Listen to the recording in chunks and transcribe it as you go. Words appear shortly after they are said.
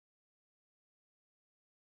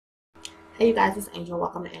Hey you guys, it's Angel.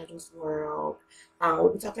 Welcome to Angel's World.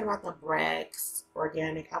 We'll be talking about the Bragg's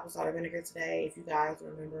organic apple cider vinegar today. If you guys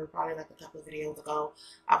remember, probably like a couple of videos ago,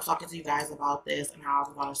 I was talking to you guys about this and how I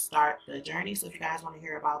was going to start the journey. So if you guys want to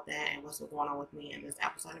hear about that and what's going on with me and this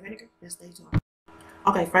apple cider vinegar, then stay tuned.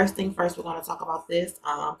 Okay, first thing first, we're going to talk about this.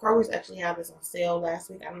 Kroger's actually had this on sale last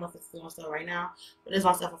week. I don't know if it's still on sale right now, but it's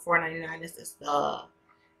on sale for $4.99. This is the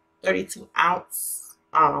 32 ounce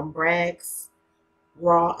Bragg's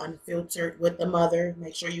raw, unfiltered with the mother.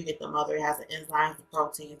 Make sure you get the mother. It has the enzymes, the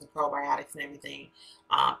proteins, the probiotics, and everything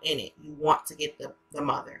in it. You want to get the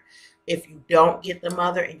mother. If you don't get the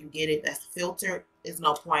mother and you get it that's filtered, it's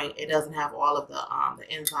no point. It doesn't have all of the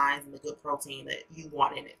enzymes and the good protein that you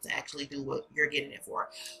want in it to actually do what you're getting it for.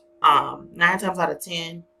 9 times out of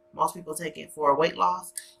 10, most people take it for weight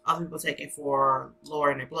loss. Other people take it for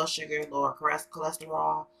lowering their blood sugar, lower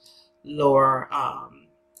cholesterol, lower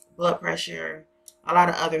blood pressure, a lot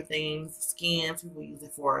of other things. Skin, people use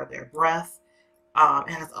it for their breath.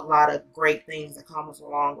 It has a lot of great things that comes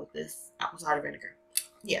along with this apple cider vinegar.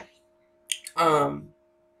 Yeah. A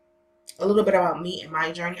little bit about me and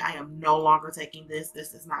my journey. I am no longer taking this.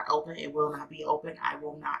 This is not open. It will not be open. I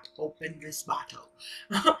will not open this bottle.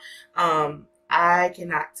 I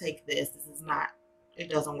cannot take this. This is not,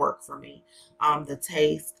 it doesn't work for me. The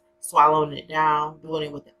taste, swallowing it down, doing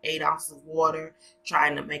it with the 8 ounces of water,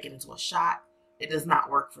 trying to make it into a shot, it does not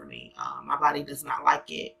work for me. My body does not like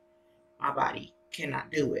it. My body cannot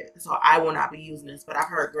do it. So I will not be using this, but I've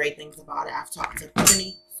heard great things about it. I've talked to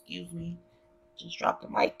Penny, excuse me, just dropped the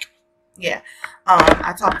mic. Yeah.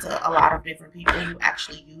 I talked to a lot of different people who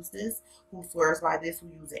actually use this, who swears by this, who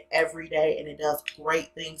use it every day, and it does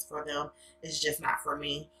great things for them. It's just not for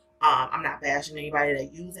me. I'm not bashing anybody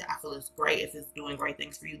that use it. I feel it's great if it's doing great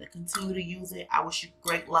things for you to continue to use it. I wish you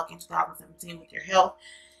great luck in 2017 with your health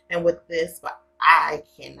and with this, but I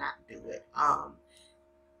cannot do it.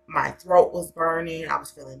 My throat was burning. I was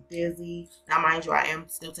feeling dizzy. Now, mind you, I am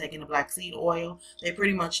still taking the black seed oil. They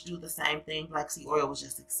pretty much do the same thing. Black seed oil was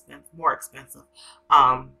just more expensive.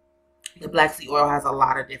 The black seed oil has a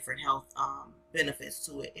lot of different health benefits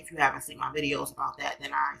to it. If you haven't seen my videos about that,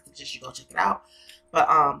 then I suggest you go check it out. But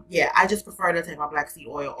yeah, I just prefer to take my black seed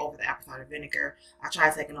oil over the apple cider vinegar. I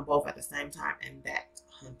tried taking them both at the same time, and that,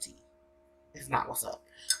 hunty, is not what's up.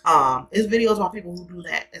 There's videos about people who do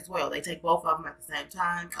that as well. They take both of them at the same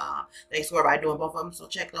time. They swear by doing both of them, so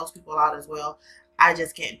check those people out as well. I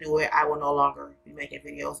just can't do it. I will no longer be making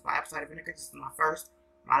videos by apple cider vinegar. This is my first,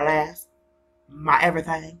 my last, my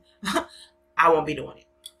everything. I won't be doing it.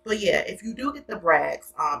 But yeah, if you do get the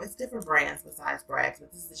Bragg's, it's different brands besides Bragg's,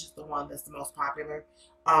 but this is just the one that's the most popular.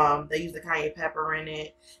 They use the cayenne pepper in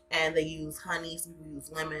it, and they use honey. Some people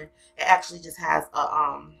use lemon. It actually just has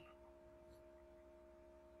a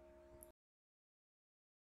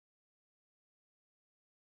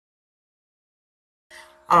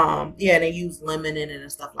yeah, they use lemon in it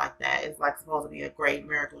and stuff like that. It's like supposed to be a great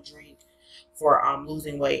miracle drink for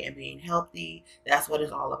losing weight and being healthy. That's what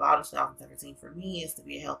it's all about in 2017 for me, is to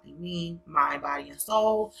be a healthy me, mind, body, and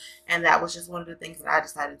soul. And that was just one of the things that I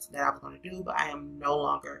decided that I was going to do, but I am no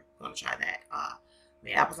longer going to try that.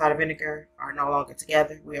 Me and apple cider vinegar are no longer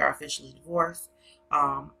together. We are officially divorced.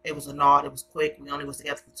 It was a nod. It was quick. We only was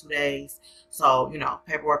together for 2 days. So, you know,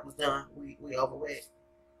 paperwork was done. We over with.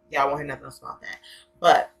 Y'all won't hear nothing else about that.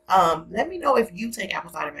 But let me know if you take apple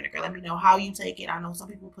cider vinegar. Let me know how you take it. I know some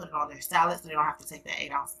people put it on their salad so they don't have to take the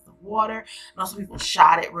 8 ounces of water. I know some people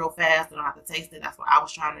shot it real fast. They don't have to taste it. That's what I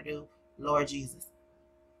was trying to do. Lord Jesus,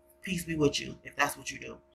 peace be with you if that's what you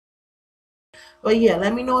do. But yeah,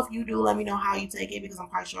 let me know if you do. Let me know how you take it, because I'm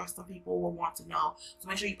quite sure some people will want to know. So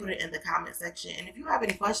make sure you put it in the comment section. And if you have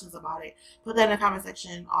any questions about it, put that in the comment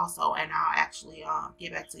section also, and I'll actually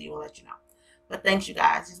get back to you and let you know. But thanks, you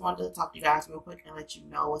guys. Just wanted to talk to you guys real quick and let you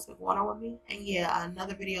know what's been going on with me. And yeah,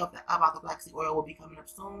 another video about the black seed oil will be coming up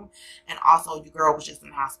soon. And also, your girl was just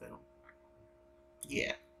in the hospital.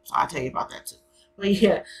 Yeah, so I'll tell you about that too. But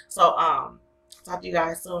yeah, so talk to you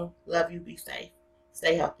guys soon. Love you. Be safe.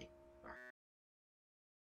 Stay healthy.